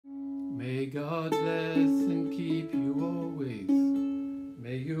May God bless and keep you always.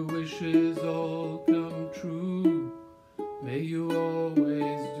 May your wishes all come true. May you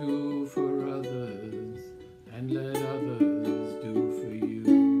always do for others and let others do for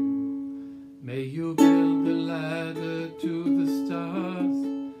you. May you build the ladder to the stars,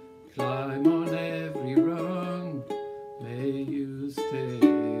 climb on every rung. May you stay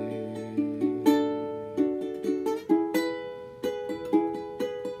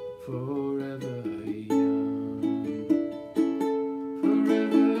forever young,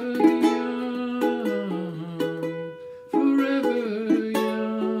 forever young, forever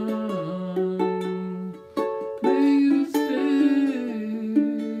young. May you stay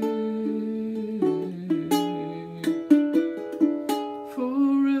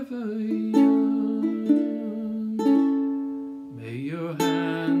forever young. May your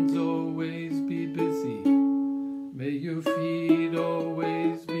hands always be busy. May your feet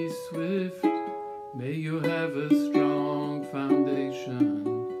always be swift. May you have a strong foundation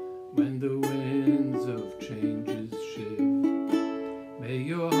when the winds of changes shift. May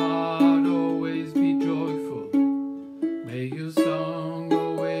your heart always be joyful. May your song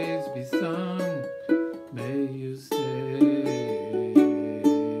always be sung. May you stay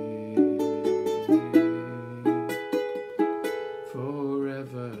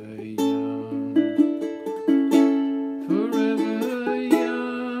forever young.